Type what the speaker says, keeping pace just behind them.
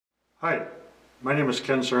Hi, my name is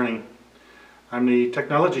Ken Cerny. I'm the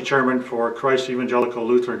Technology Chairman for Christ Evangelical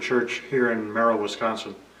Lutheran Church here in Merrill,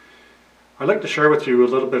 Wisconsin. I'd like to share with you a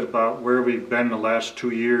little bit about where we've been the last 2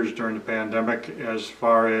 years during the pandemic as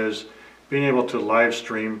far as being able to live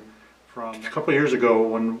stream. From a couple of years ago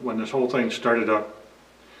when this whole thing started up,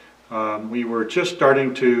 we were just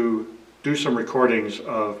starting to do some recordings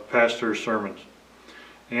of pastors' sermons.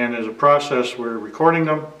 And as a process, we're recording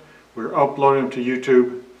them, we're uploading them to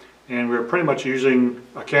YouTube, and we're pretty much using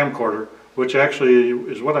a camcorder, which actually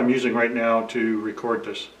is what I'm using right now to record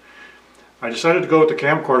this. I decided to go with the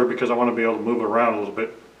camcorder because I want to be able to move around a little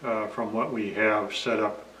bit from what we have set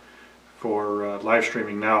up for live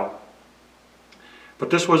streaming now. But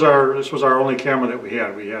this was our only camera that we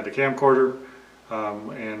had. We had the camcorder,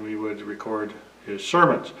 and we would record his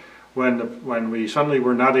sermons. When we suddenly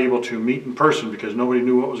were not able to meet in person because nobody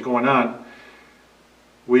knew what was going on,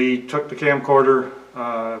 we took the camcorder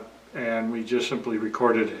and we just simply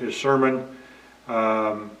recorded his sermon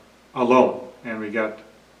alone, and we got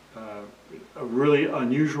a really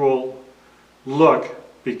unusual look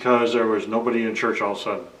because there was nobody in church all of a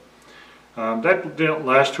sudden. That didn't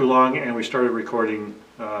last too long, and we started recording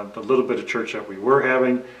the little bit of church that we were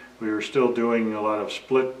having. We were still doing a lot of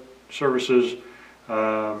split services,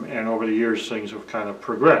 and over the years things have kind of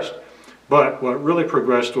progressed. But what really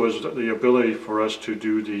progressed was the ability for us to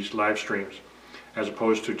do these live streams as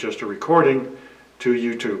opposed to just a recording to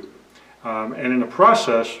YouTube. And in the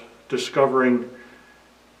process, discovering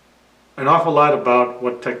an awful lot about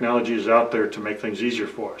what technology is out there to make things easier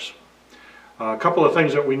for us. A couple of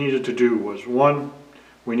things that we needed to do was, one,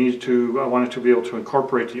 I wanted to be able to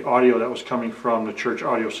incorporate the audio that was coming from the church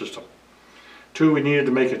audio system. Two, we needed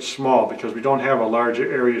to make it small because we don't have a large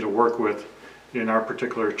area to work with in our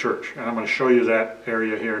particular church. And I'm going to show you that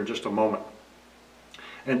area here in just a moment.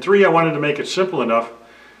 And three, I wanted to make it simple enough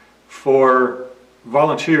for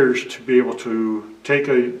volunteers to be able to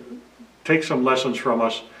take some lessons from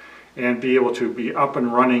us and be able to be up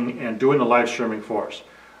and running and doing the live streaming for us.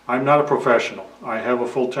 I'm not a professional. I have a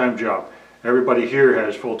full-time job. Everybody here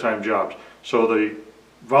has full-time jobs. So the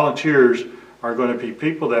volunteers are going to be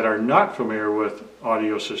people that are not familiar with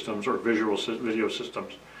audio systems or video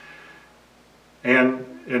systems. And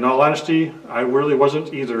in all honesty, I really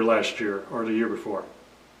wasn't either last year or the year before.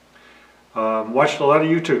 Watched a lot of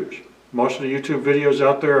YouTubes. Most of the YouTube videos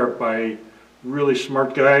out there are by really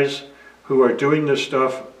smart guys who are doing this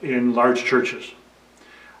stuff in large churches.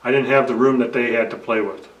 I didn't have the room that they had to play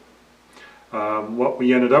with. What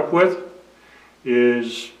we ended up with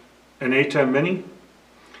is an ATEM Mini,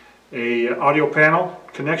 a audio panel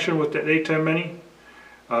connection with the ATEM Mini,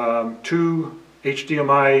 2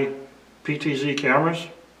 HDMI PTZ cameras,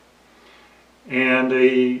 and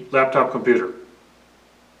a laptop computer.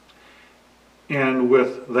 And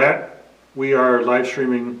with that, we are live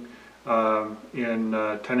streaming in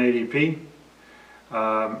 1080p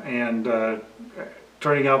and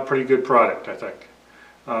turning out pretty good product, I think.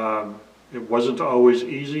 It wasn't always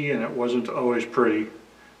easy and it wasn't always pretty.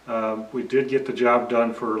 We did get the job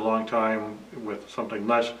done for a long time with something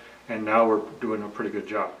less, and now we're doing a pretty good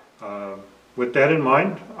job. With that in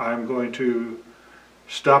mind, I'm going to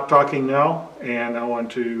stop talking now, and I'm going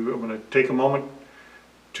to take a moment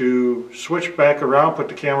to switch back around, put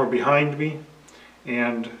the camera behind me,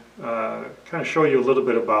 and kind of show you a little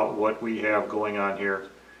bit about what we have going on here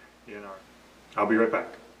in our. I'll be right back.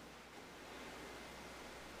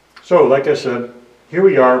 So, like I said, here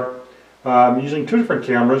we are using 2 different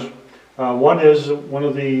cameras. One is one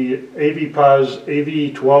of the AVIPAS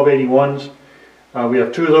AV1281s. We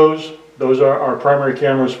have 2 of those. Those are our primary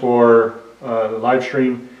cameras for the live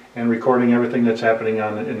stream and recording everything that's happening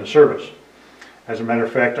in the service. As a matter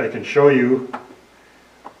of fact, I can show you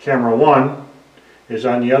camera 1 is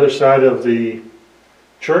on the other side of the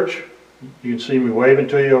church. You can see me waving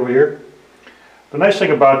to you over here. The nice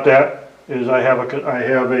thing about that is I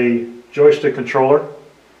have a joystick controller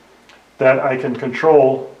that I can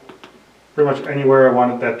control pretty much anywhere I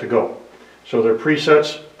want that to go. So they're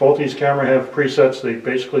presets. Both these cameras have presets. They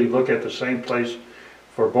basically look at the same place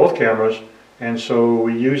for both cameras, and so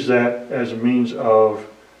we use that as a means of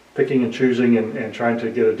picking and choosing and trying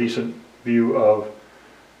to get a decent view of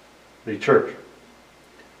the church.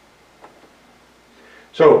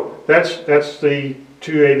 So that's the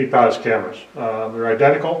 2 AVIPAS cameras. They're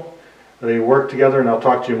identical. They work together, and I'll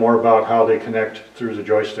talk to you more about how they connect through the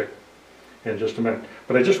joystick in just a minute.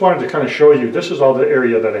 But I just wanted to kind of show you, this is all the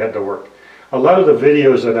area that I had to work. A lot of the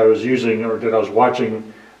videos that I was using or that I was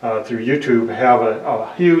watching through YouTube have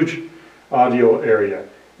a huge audio area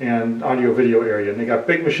and audio video area, and they got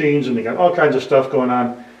big machines and they got all kinds of stuff going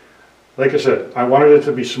on. like I said, I wanted it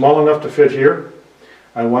to be small enough to fit here.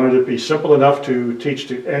 I wanted it to be simple enough to teach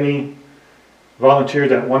to any volunteer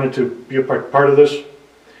that wanted to be a part of this.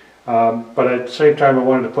 But at the same time, I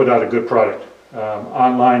wanted to put out a good product.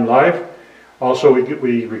 Online live. Also,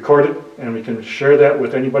 we record it and we can share that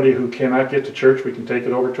with anybody who cannot get to church. We can take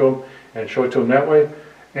it over to them and show it to them that way.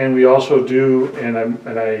 And we also do, and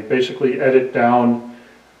I basically edit down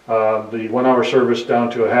the 1 hour service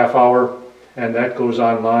down to a half hour, and that goes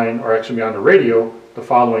online, or actually on the radio, the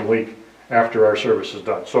following week after our service is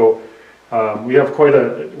done. So we have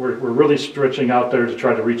we're really stretching out there to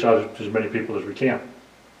try to reach out to as many people as we can.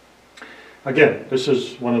 Again, this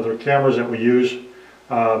is one of the cameras that we use.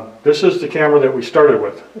 This is the camera that we started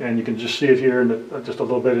with, and you can just see it here in just a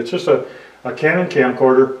little bit. It's just a Canon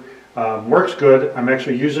Camcorder. Works good. I'm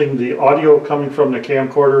actually using the audio coming from the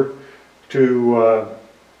camcorder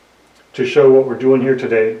to show what we're doing here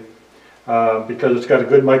today, because it's got a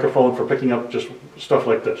good microphone for picking up just stuff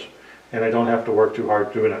like this, and I don't have to work too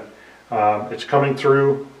hard doing it. It's coming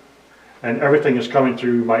through, and everything is coming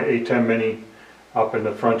through my ATEM Mini up in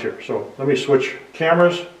the front here. So let me switch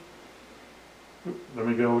cameras. Let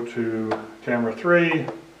me go to camera 3.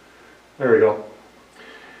 There we go.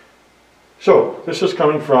 So this is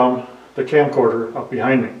coming from the camcorder up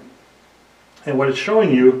behind me. And what it's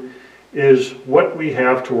showing you is what we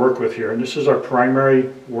have to work with here. And this is our primary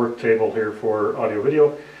work table here for audio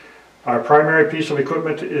video. Our primary piece of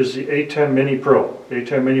equipment is the ATEM Mini Pro. The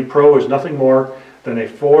ATEM Mini Pro is nothing more than a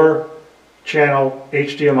 4-channel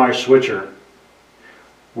HDMI switcher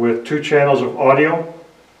with 2 channels of audio,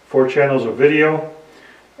 4 channels of video,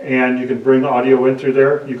 and you can bring audio in through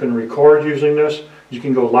there. You can record using this. You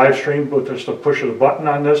can go live stream with just a push of the button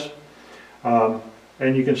on this.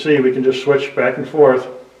 And you can see we can just switch back and forth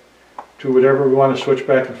to whatever we want to switch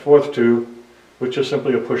back and forth to, which is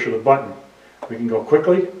simply a push of the button. We can go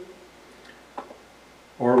quickly,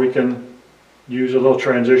 or we can use a little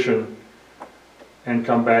transition and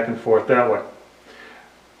come back and forth that way.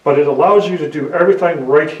 But it allows you to do everything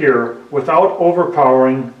right here without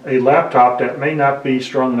overpowering a laptop that may not be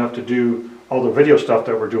strong enough to do all the video stuff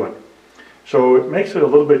that we're doing. So it makes it a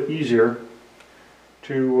little bit easier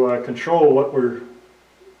to control what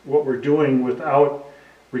we're doing without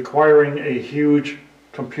requiring a huge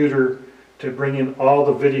computer to bring in all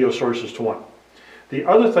the video sources to one. The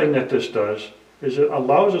other thing that this does is it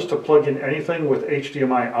allows us to plug in anything with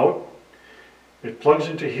HDMI out. It plugs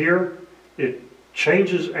into here. It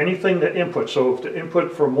changes anything that input. So if the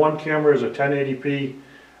input from one camera is a 1080p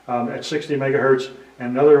at 60 megahertz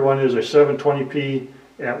and another one is a 720p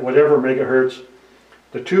at whatever megahertz,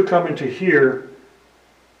 the two come into here.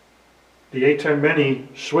 The ATEM Mini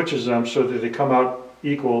switches them so that they come out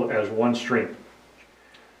equal as one stream.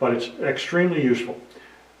 But it's extremely useful.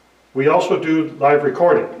 We also do live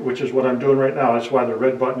recording, which is what I'm doing right now. That's why the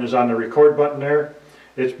red button is on the record button there.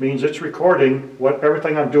 It means it's recording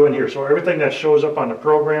everything I'm doing here. So everything that shows up on the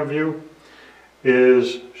program view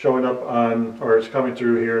is showing up on, or it's coming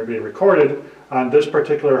through here and being recorded on this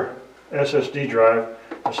particular SSD drive,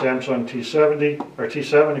 the Samsung T70, or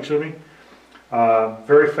T7, excuse me.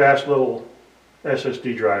 Very fast little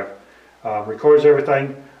SSD drive. Records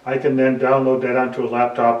everything. I can then download that onto a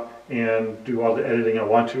laptop and do all the editing I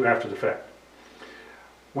want to after the fact.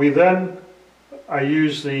 I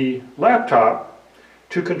use the laptop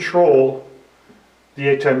to control the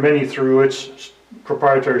ATEM Mini through its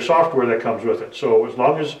proprietary software that comes with it. So as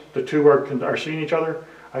long as the two are seeing each other,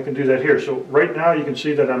 I can do that here. So right now you can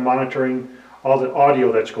see that I'm monitoring all the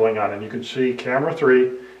audio that's going on, and you can see camera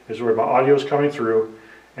 3 is where my audio is coming through,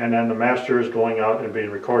 and then the master is going out and being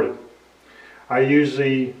recorded. I use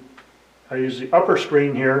the upper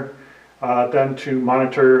screen here then to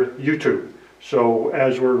monitor YouTube. So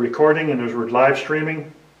as we're recording and as we're live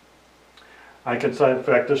streaming, I can, in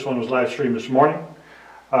fact this one was live streamed this morning,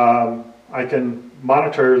 I can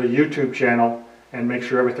monitor the YouTube channel and make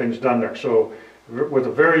sure everything's done there. So with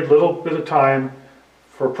a very little bit of time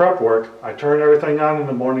for prep work, I turn everything on in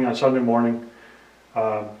the morning on Sunday morning,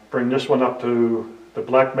 bring this one up to the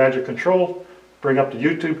Blackmagic control, bring up the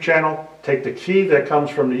YouTube channel, take the key that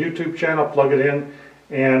comes from the YouTube channel, plug it in,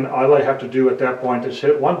 and all I have to do at that point is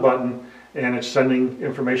hit one button and it's sending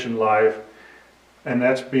information live, and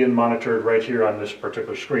that's being monitored right here on this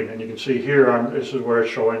particular screen. And you can see here, this is where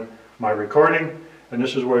it's showing my recording, and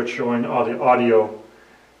this is where it's showing all the audio.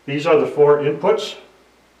 These are the 4 inputs.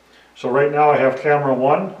 So right now I have camera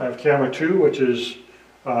 1, I have camera 2, which is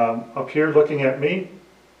up here looking at me.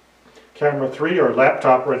 Camera 3, or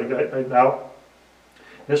laptop right now.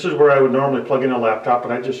 This is where I would normally plug in a laptop,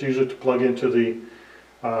 but I just use it to plug into the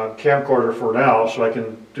camcorder for now so I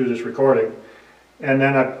can do this recording. and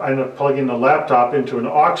then I end up plugging the laptop into an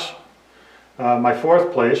aux, my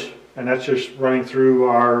fourth place, and that's just running through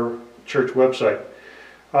our church website.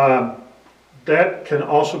 That can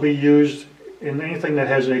also be used in anything that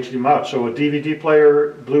has an HDMI out. So a DVD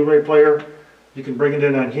player, Blu-ray player, you can bring it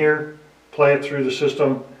in on here, play it through the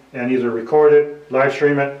system, and either record it, live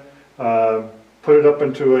stream it, put it up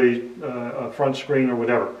into a front screen or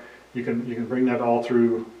whatever. You can bring that all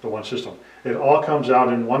through the one system. It all comes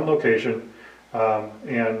out in one location,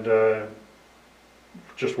 and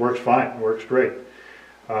just works fine, works great.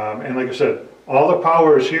 And like I said, all the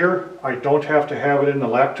power is here. I don't have to have it in the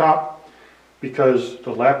laptop because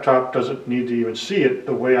the laptop doesn't need to even see it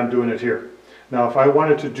the way I'm doing it here. Now if I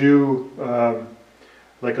wanted to do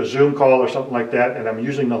like a Zoom call or something like that and I'm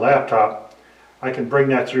using the laptop, I can bring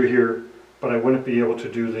that through here, but I wouldn't be able to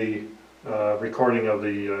do the recording of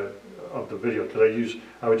the video because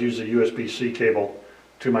I would use the USB-C cable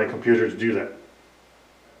to my computer to do that.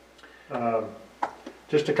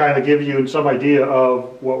 Just to kind of give you some idea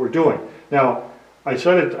of what we're doing. Now, I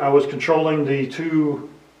said I was controlling the two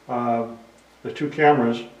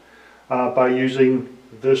cameras by using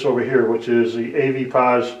this over here, which is the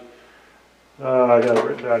AVIPAS. I got it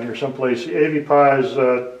written down here someplace. The AVIPAS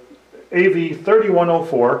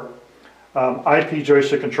AV3104 IP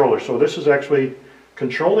joystick controller. So this is actually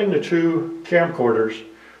controlling the two camcorders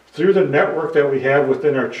through the network that we have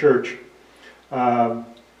within our church.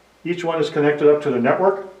 Each one is connected up to the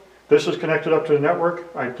network. This is connected up to the network.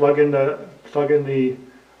 I plug in the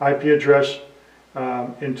IP address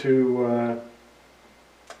into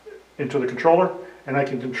the controller, and I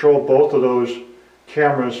can control both of those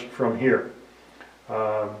cameras from here.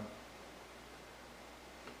 There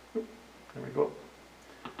we go.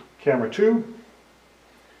 Camera 2.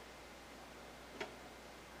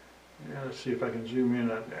 Yeah, let's see if I can zoom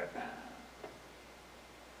in on that.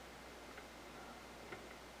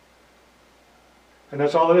 And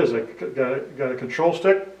that's all it is. I got a control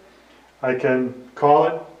stick. I can call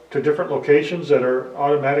it to different locations that are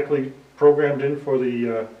automatically programmed in for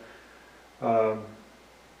the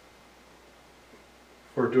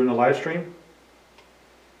for doing a live stream,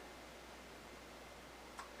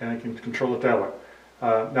 and I can control it that way.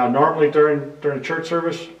 Now, normally during a church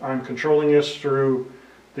service, I'm controlling this through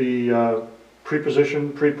the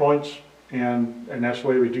pre-position, pre-points, and that's the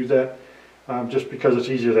way we do that, just because it's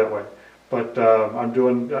easier that way. But I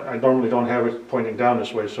normally don't have it pointing down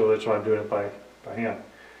this way, so that's why I'm doing it by hand.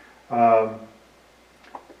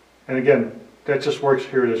 And again, that just works.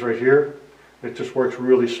 Here it is right here. It just works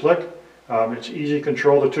really slick. It's easy to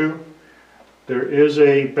control the two. There is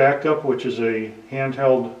a backup, which is a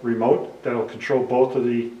handheld remote that will control both of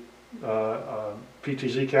the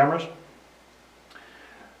PTZ cameras.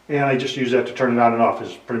 And I just use that to turn it on and off.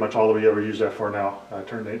 Is pretty much all that we ever use that for now.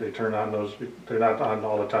 They turn on those. They're not on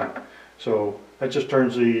all the time. So that just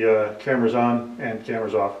turns the cameras on and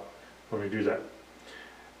cameras off when we do that.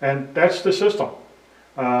 And that's the system.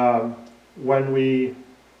 When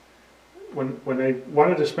I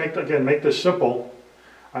wanted to make this simple,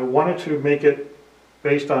 I wanted to make it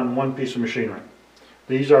based on one piece of machinery.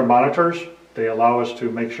 These are monitors. They allow us to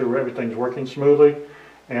make sure everything's working smoothly,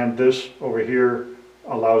 and this over here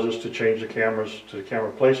allows us to change the cameras to the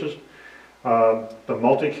camera places. The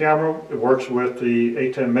multi-camera, it works with the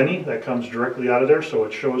ATEM Mini that comes directly out of there, so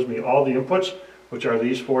it shows me all the inputs, which are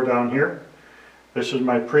these four down here. This is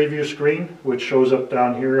my preview screen, which shows up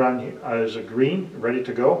down here as a green, ready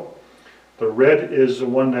to go. The red is the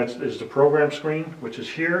one that is the program screen, which is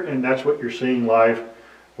here, and that's what you're seeing live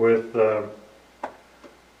with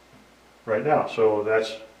right now. So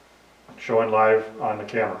that's showing live on the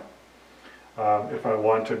camera. If I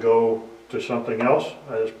want to go to something else,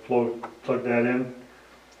 I just plug that in,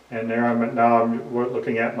 and there I'm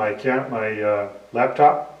looking at my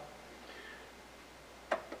laptop.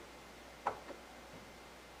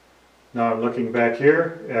 Now I'm looking back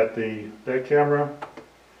here at that camera.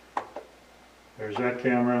 There's that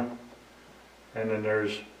camera, and then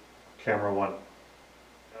there's camera 1.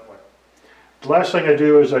 That way. The last thing I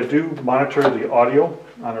do is I do monitor the audio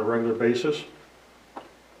on a regular basis.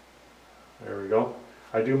 There we go.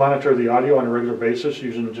 I do monitor the audio on a regular basis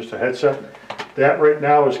using just a headset. That right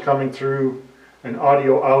now is coming through an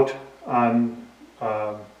audio out on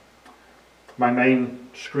my main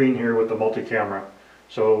screen here with the multi-camera.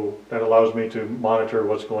 So that allows me to monitor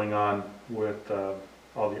what's going on with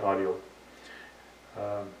all the audio.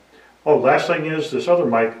 Last thing is this other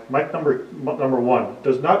mic number 1,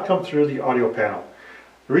 does not come through the audio panel.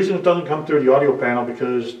 The reason it doesn't come through the audio panel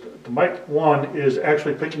because the mic 1 is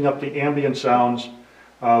actually picking up the ambient sounds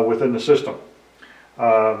within the system.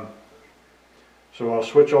 So So I'll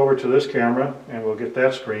switch over to this camera and we'll get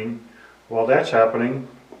that screen. While that's happening,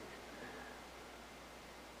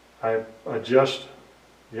 I adjust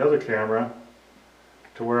the other camera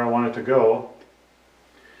to where I want it to go,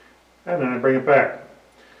 and then I bring it back.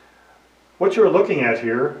 What you're looking at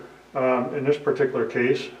here, in this particular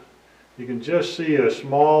case, you can just see a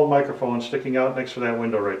small microphone sticking out next to that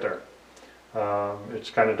window right there.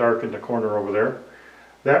 It's kind of dark in the corner over there.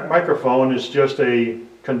 That microphone is just a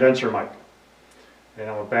condenser mic. And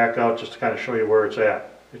I'm going to back out just to kind of show you where it's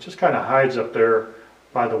at. It just kind of hides up there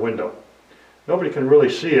by the window. Nobody can really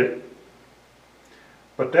see it,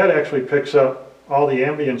 but that actually picks up all the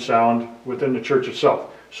ambient sound within the church itself.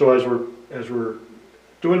 So as we're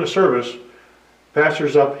doing the service,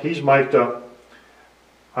 pastor's up, he's mic'd up.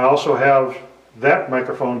 I also have that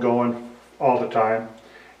microphone going all the time,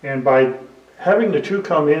 and by having the two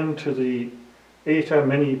come into the ATEM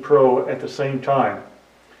Mini Pro at the same time,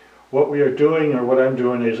 what we are doing, or what I'm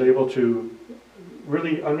doing, is able to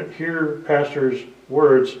really hear pastor's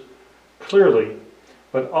words clearly,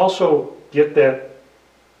 but also get that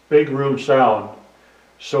big room sound.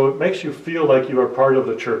 So it makes you feel like you are part of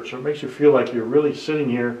the church. So it makes you feel like you're really sitting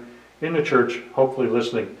here in the church, hopefully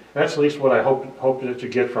listening. That's at least what I hope that you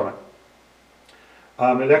get from it.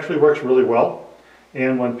 It actually works really well.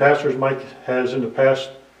 And when pastor's mic has in the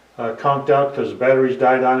past conked out because the batteries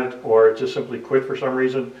died on it, or it just simply quit for some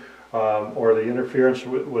reason, or the interference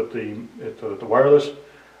with the wireless,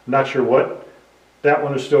 I'm not sure what, that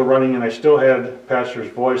one is still running, and I still had pastor's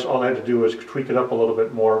voice. All I had to do was tweak it up a little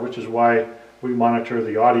bit more, which is why we monitor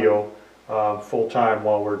the audio full time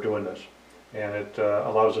while we're doing this, and it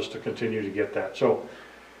allows us to continue to get that. So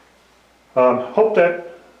hope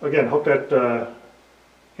that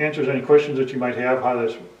answers any questions that you might have, how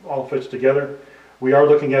this all fits together. We are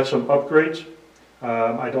looking at some upgrades.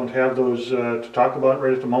 I don't have those to talk about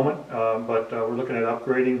right at the moment, but we're looking at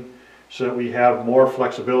upgrading so that we have more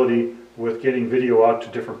flexibility with getting video out to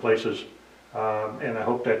different places. And I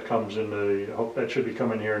hope that comes in I hope that should be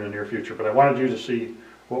coming here in the near future. But I wanted you to see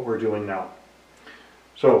what we're doing now.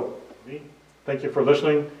 So, thank you for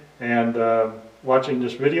listening and watching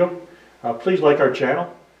this video. Please like our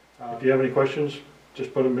channel. If you have any questions,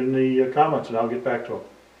 just put them in the comments and I'll get back to them.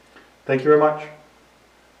 Thank you very much.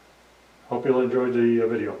 Hope you'll enjoy the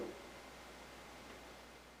video.